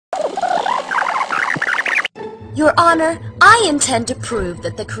Your Honor, I intend to prove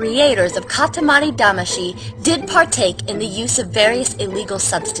that the creators of Katamari Damashi did partake in the use of various illegal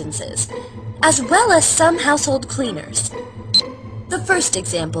substances, as well as some household cleaners. The first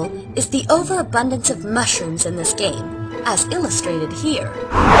example is the overabundance of mushrooms in this game, as illustrated here.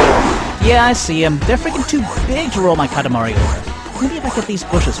 Yeah, I see them. They're freaking too big to roll my Katamari over. Maybe if I get these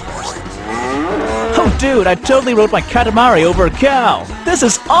bushes first. Oh dude, I totally rode my Katamari over a cow! This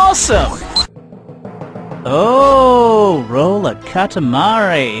is awesome! Oh, roll a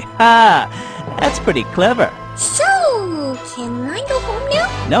Katamari. Ha! That's pretty clever. So, can I go home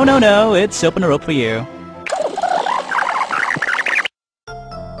now? No, it's open a rope for you.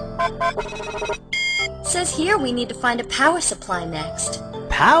 Says here we need to find a power supply next.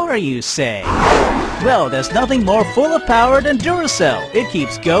 Power, you say? Well, there's nothing more full of power than Duracell. It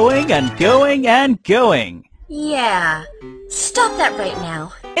keeps going and going and going. Yeah. Stop that right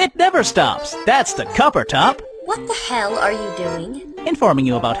now. It never stops. That's the copper top. What the hell are you doing? Informing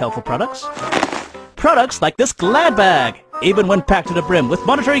you about helpful products. Products like this Glad Bag. Even when packed to the brim with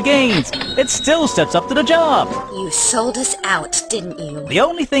monetary gains, it still steps up to the job. You sold us out, didn't you? The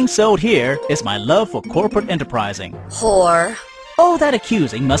only thing sold here is my love for corporate enterprising. Whore. Oh, that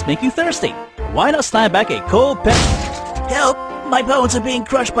accusing must make you thirsty. Why not slide back a cold pep... Help! My bones are being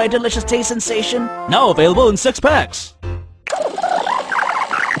crushed by a delicious taste sensation. Now available in 6 packs.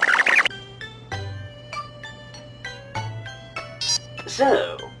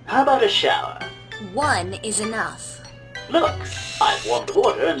 So, how about a shower? One is enough. Look, I've warmed the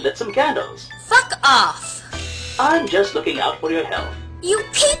water and lit some candles. Fuck off! I'm just looking out for your health. You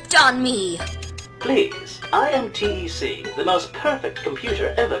peeped on me! Please, I am TEC, the most perfect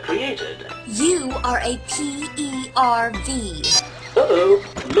computer ever created. You are a PERV. Uh-oh,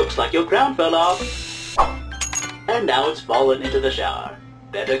 looks like your crown fell off. And now it's fallen into the shower.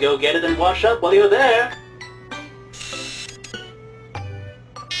 Better go get it and wash up while you're there.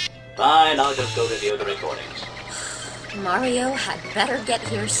 Fine, I'll just go review the recordings. Mario had better get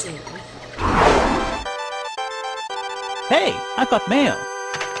here soon. Hey, I got mail.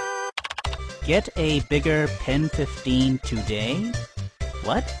 Get a bigger Pen 15 today?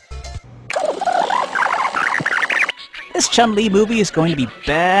 What? This Chun-Li movie is going to be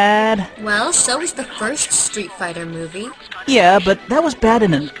bad. Well, so was the first Street Fighter movie. Yeah, but that was bad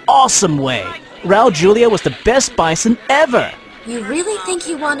in an awesome way. Raul Julia was the best bison ever. You really think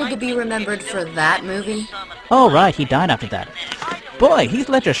he wanted to be remembered for that movie? Oh right, he died after that. Boy, Heath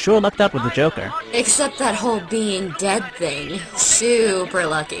Ledger sure lucked out with the Joker. Except that whole being dead thing. Super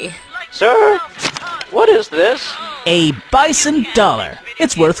lucky. Sir, what is this? A bison dollar.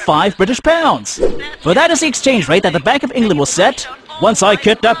 It's worth 5 British pounds. For that is the exchange rate that the Bank of England will set once I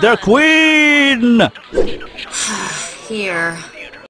kidnap their queen! Here.